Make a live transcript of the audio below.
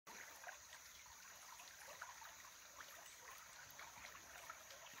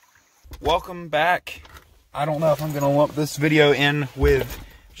Welcome back. I don't know if I'm gonna lump this video in with,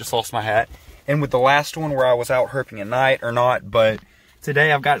 just lost my hat, and with the last one where I was out herping at night or not, but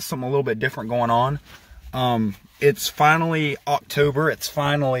today I've got something a little bit different going on. It's finally October, it's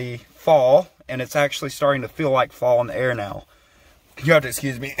finally fall, and it's actually starting to feel like fall in the air now. You have to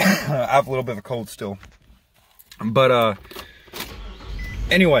excuse me, I have a little bit of a cold still. But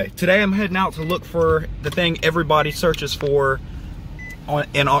anyway, today I'm heading out to look for the thing everybody searches for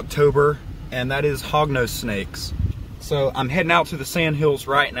in October, and that is hognose snakes. So I'm heading out to the sandhills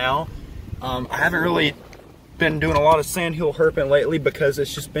right now. I haven't really been doing a lot of sandhill herping lately because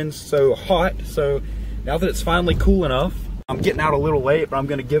it's just been so hot. So now that it's finally cool enough, I'm getting out a little late, but I'm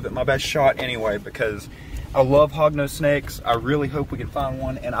going to give it my best shot anyway because I love hognose snakes. I really hope we can find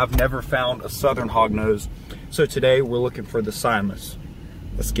one, and I've never found a southern hognose. So today we're looking for the Simus.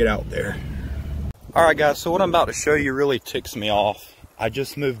 Let's get out there. Alright guys, so what I'm about to show you really ticks me off. I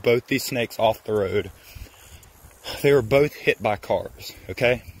just moved both these snakes off the road. They were both hit by cars,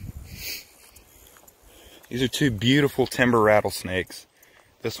 okay? These are two beautiful timber rattlesnakes.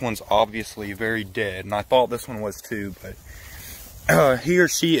 This one's obviously very dead, and I thought this one was too, but he or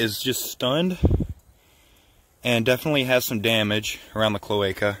she is just stunned and definitely has some damage around the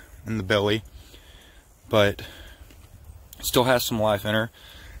cloaca and the belly, but still has some life in her.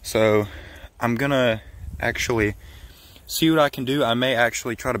 So I'm gonna actually see what I can do. I may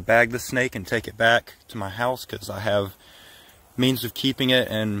actually try to bag the snake and take it back to my house because I have means of keeping it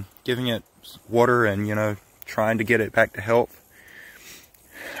and giving it water and, you know, trying to get it back to health.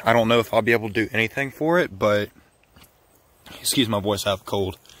 I don't know if I'll be able to do anything for it, but excuse my voice, I have a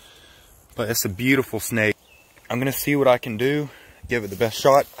cold. But it's a beautiful snake. I'm gonna see what I can do, give it the best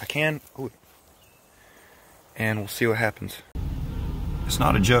shot I can. Ooh. And we'll see what happens. It's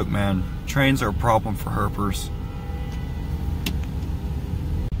not a joke, man. Trains are a problem for herpers.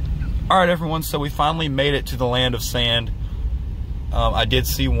 Alright everyone, so we finally made it to the land of sand. I did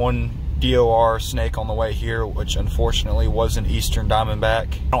see one DOR snake on the way here, which unfortunately was an eastern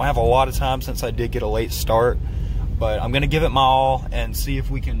diamondback. I don't have a lot of time since I did get a late start, but I'm going to give it my all and see if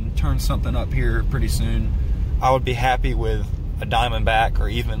we can turn something up here pretty soon. I would be happy with a diamondback or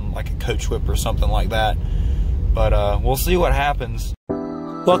even like a coach whip or something like that. But we'll see what happens.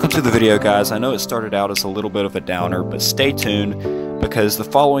 Welcome to the video, guys. I know it started out as a little bit of a downer, but stay tuned because the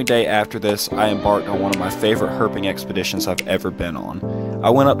following day after this, I embarked on one of my favorite herping expeditions I've ever been on.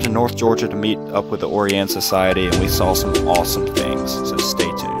 I went up to North Georgia to meet up with the Orianne Society, and we saw some awesome things, so stay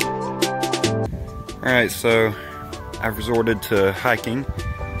tuned. Alright, so I've resorted to hiking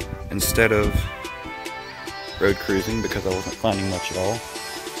instead of road cruising because I wasn't finding much at all.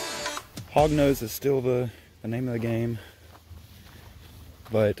 Hognose is still the name of the game,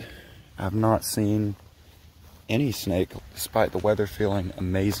 but I've not seen any snake despite the weather feeling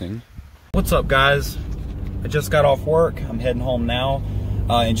amazing. What's up guys? I just got off work. I'm heading home now.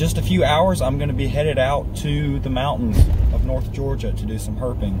 In just a few hours I'm going to be headed out to the mountains of North Georgia to do some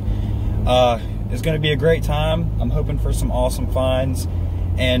herping. It's going to be a great time. I'm hoping for some awesome finds,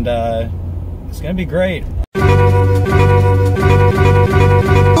 and it's going to be great.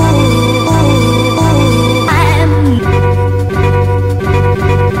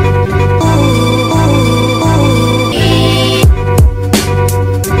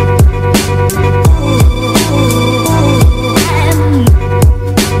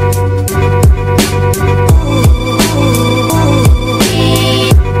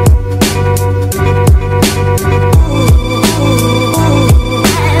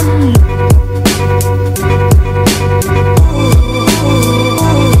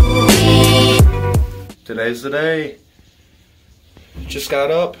 Today's the day. Just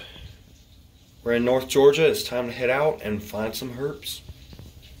got up. We're in North Georgia. It's time to head out and find some herps.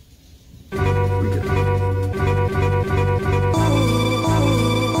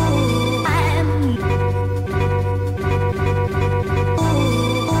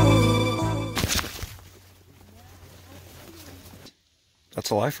 That's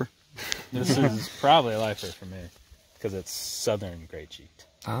a lifer. This is probably a lifer for me because it's southern gray cheeked.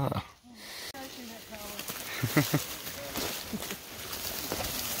 Ah.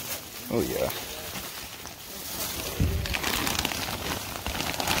 Oh yeah.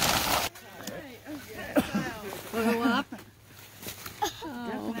 Go up.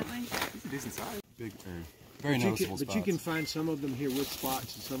 Oh. It's a decent size. Big, very noticeable spots. But you can find some of them here with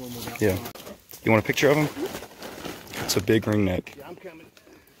spots and some of them without spots. You want a picture of him? It's a big ring neck. Yeah, I'm coming.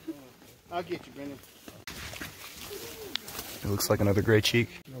 I'll get you, Brendan. It looks like another gray cheek.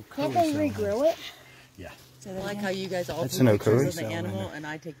 Can't they regrow it? Yeah. So I like how you guys all That's take an pictures Okoi. of the animal, and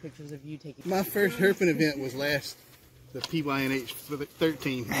I take pictures of you taking My pictures. first herping event was last the PYNH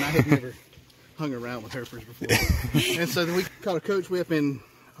 13, and I had never hung around with herpers before. And so then we caught a coach whip and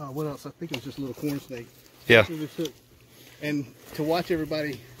what else? I think it was just a little corn snake. Yeah. And to watch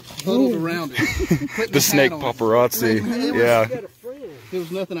everybody huddled around it. The snake paparazzi. Yeah. It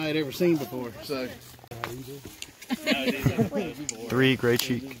was nothing I had ever seen before. So 3 gray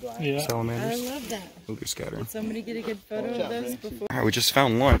cheek salamanders. I love that. Oh, they're scattering. Did somebody get a good photo of those before? All right, we just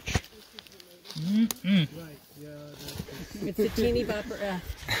found lunch. It's a teeny bopper.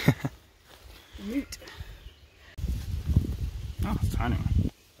 Meat. Oh, it's tiny.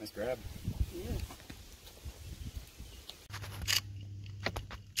 Nice grab.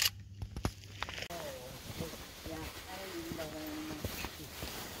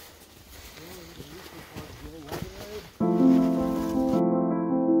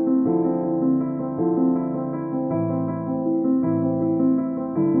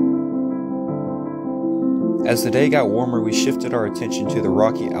 As the day got warmer, we shifted our attention to the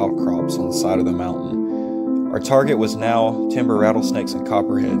rocky outcrops on the side of the mountain. Our target was now timber rattlesnakes and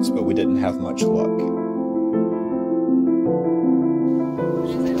copperheads, but we didn't have much luck.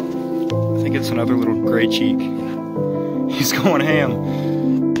 I think it's another little gray cheek. He's going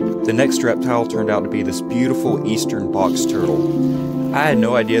ham. The next reptile turned out to be this beautiful eastern box turtle. I had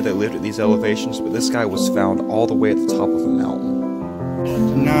no idea they lived at these elevations, but this guy was found all the way at the top of a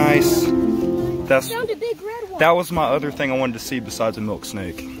mountain. Nice. That was my other thing I wanted to see besides a milk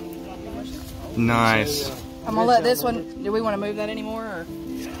snake. Nice. I'm gonna let this one. Do we want to move that anymore? Or?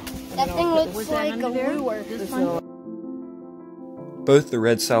 That thing looks like a lure. Both the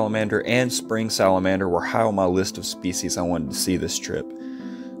red salamander and spring salamander were high on my list of species I wanted to see this trip.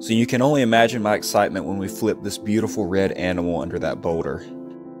 So you can only imagine my excitement when we flipped this beautiful red animal under that boulder.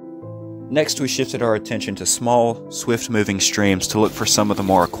 Next, we shifted our attention to small, swift-moving streams to look for some of the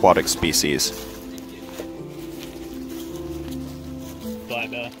more aquatic species.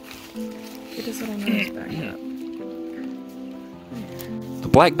 The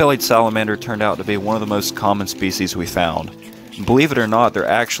black-bellied salamander turned out to be one of the most common species we found. And believe it or not, they're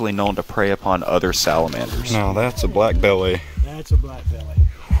actually known to prey upon other salamanders. Now that's a black belly. That's a black belly.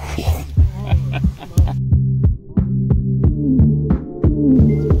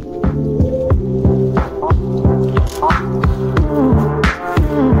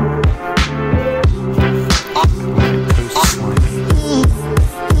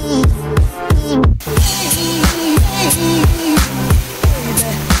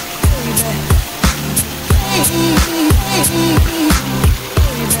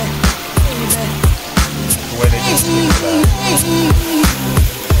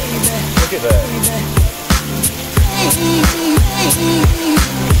 Look at that.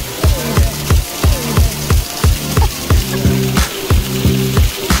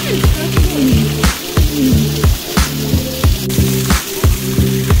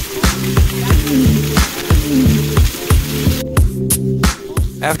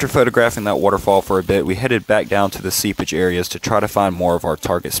 After photographing that waterfall for a bit, we headed back down to the seepage areas to try to find more of our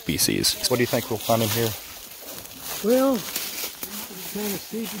target species. What do you think we'll find in here? Well, kind of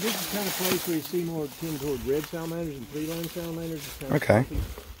steep. This is the kind of place where you see more tend toward red salamanders and three-line salamanders. It's kind of Okay. steepy.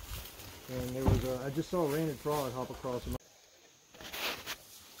 And there was I just saw a randed frog hop across them.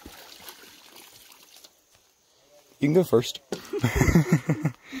 You can go first.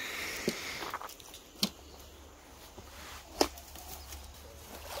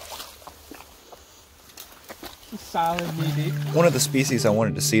 One of the species I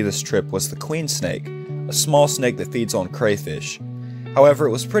wanted to see this trip was the queen snake, a small snake that feeds on crayfish. However,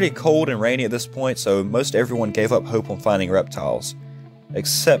 it was pretty cold and rainy at this point, so most everyone gave up hope on finding reptiles.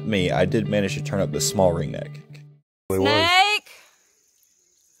 Except me, I did manage to turn up the small ringneck. Snake!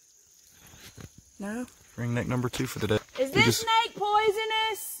 No? Ringneck number 2 for the day. Is this snake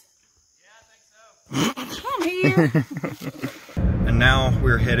poisonous? Yeah, I think so. Come here. And now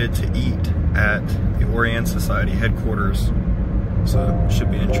we're headed to eat at the Orianne Society headquarters. So it should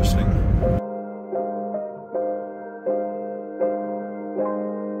be interesting.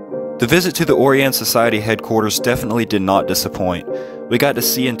 The visit to the Orianne Society headquarters definitely did not disappoint. We got to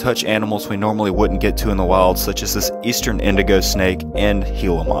see and touch animals we normally wouldn't get to in the wild, such as this eastern indigo snake and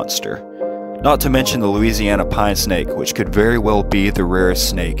Gila monster. Not to mention the Louisiana pine snake, which could very well be the rarest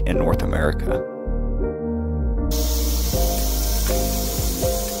snake in North America.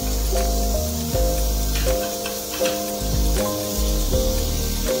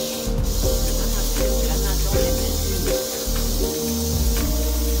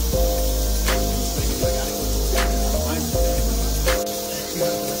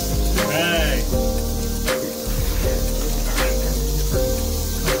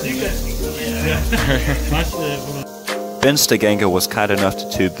 Ben Steganga was kind enough to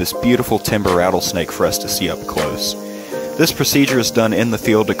tube this beautiful timber rattlesnake for us to see up close. This procedure is done in the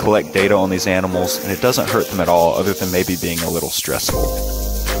field to collect data on these animals, and it doesn't hurt them at all other than maybe being a little stressful.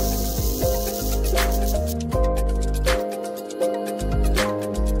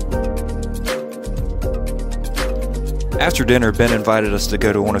 After dinner, Ben invited us to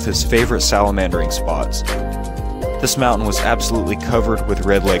go to one of his favorite salamandering spots. This mountain was absolutely covered with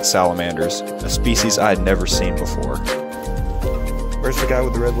red-legged salamanders, a species I had never seen before. Where's the guy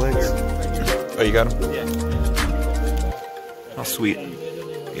with the red legs? Oh, you got him? Yeah. How sweet.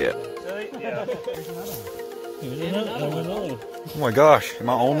 Yeah. Oh my gosh, am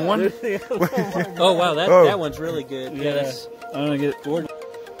I on one? Oh wow, that one's really good. Yeah, I'm gonna get bored.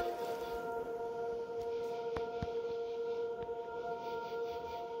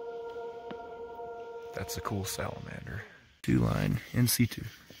 That's a cool salamander. Two-line, NC2.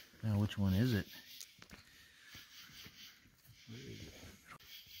 Now, which one is it?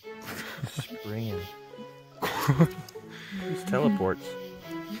 Springing. These teleports.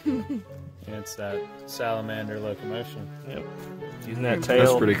 And it's that salamander locomotion. Yep. Using that tail.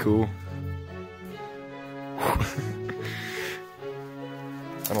 That's pretty cool. I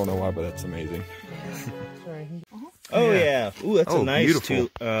don't know why, but that's amazing. Oh yeah. Ooh, that's a nice beautiful.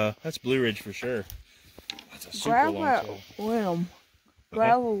 That's Blue Ridge for sure. That's a super long tail. Limb.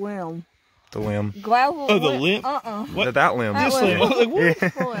 Gravel limb. The limb. Gravel Oh, the limb? What? That limb. That This limb. I was like,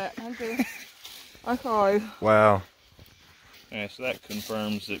 what? Okay. Okay. Wow. Yeah, so that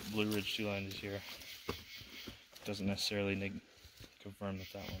confirms that Blue Ridge two-line is here. Doesn't necessarily confirm that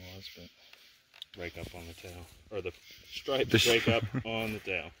that one was, but break up on the tail. Or the stripes break up on the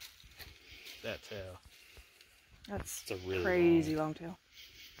tail. That tail. That's a really crazy long tail.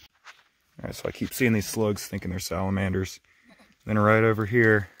 Alright, so I keep seeing these slugs thinking they're salamanders. Then right over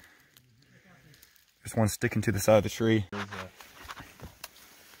here, there's one sticking to the side of the tree.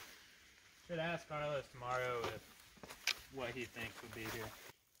 Should ask Carlos tomorrow what he thinks would be here.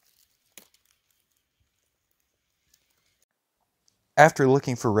 After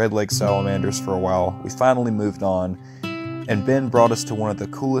looking for red-legged salamanders for a while, we finally moved on, and Ben brought us to one of the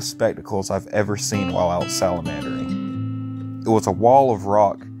coolest spectacles I've ever seen while out salamandering. It was a wall of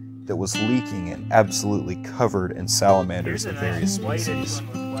rock that was leaking and absolutely covered in salamanders of various species.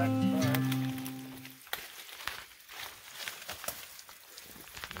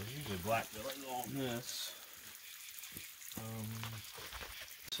 Black on this.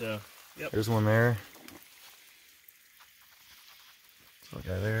 So, yep. There's one there. There's one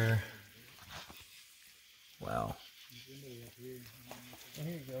guy there. Wow. Oh,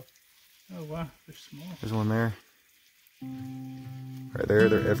 here you go. Oh wow, they're small. There's one there. Right there,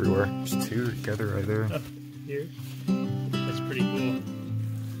 they're everywhere. There's two together right there. Up here. That's pretty cool.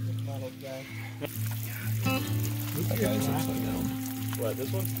 That guy's upside down. What,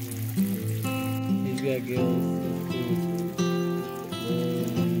 this one? He's got gills.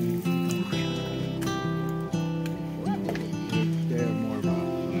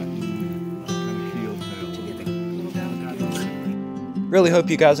 Really hope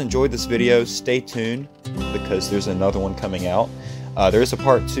you guys enjoyed this video. Stay tuned because there's another one coming out. There's a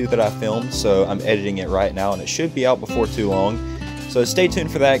part 2 that I filmed, so I'm editing it right now and it should be out before too long. So stay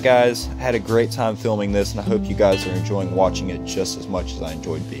tuned for that, guys. I had a great time filming this and I hope you guys are enjoying watching it just as much as I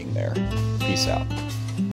enjoyed being there. Peace out.